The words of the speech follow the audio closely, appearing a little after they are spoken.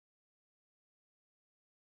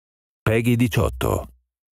PEGI 18.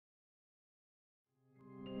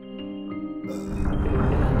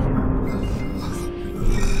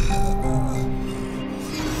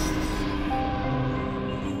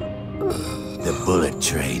 The bullet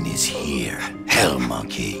train is here, Hell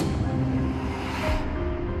Monkey.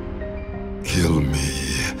 Kill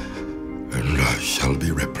me, and I shall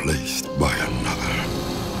be replaced by another,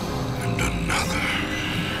 and another,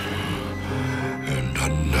 and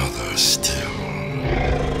another still.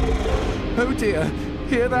 Oh dear,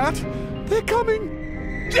 hear that? They're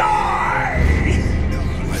coming! Die!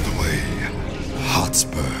 By the way,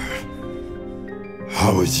 Hotspur,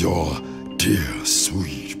 how is your dear,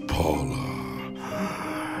 sweet Paula?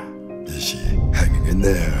 Is she hanging in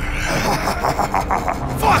there?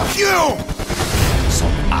 Fuck you!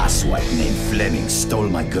 Some asswipe named Fleming stole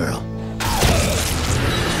my girl.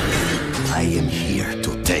 I am here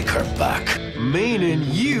to take her back. Meaning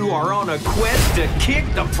you are on a quest to kick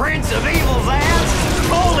the Prince of Evil's ass?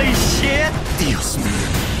 Holy shit! Dios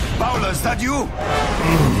mío. Paula, is that you?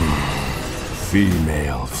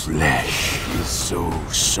 Female flesh is so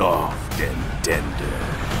soft and tender.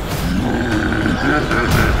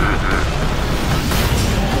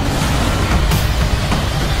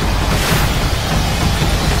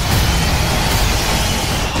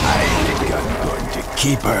 I think I'm going to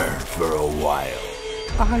keep her for a while.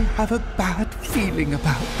 I have a bad feeling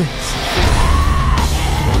about this.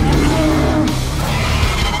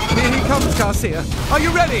 Here he comes, Garcia. Are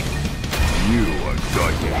you ready? You are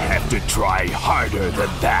going to have to try harder than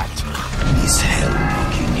that. This Hell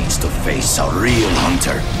Monkey needs to face a real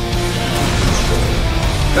hunter.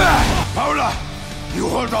 Paula! You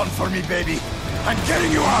hold on for me, baby. I'm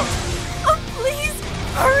getting you out! Oh, please!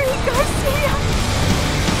 Hurry, Garcia!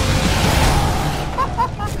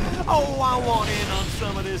 Oh, I want in on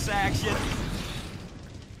some of this action.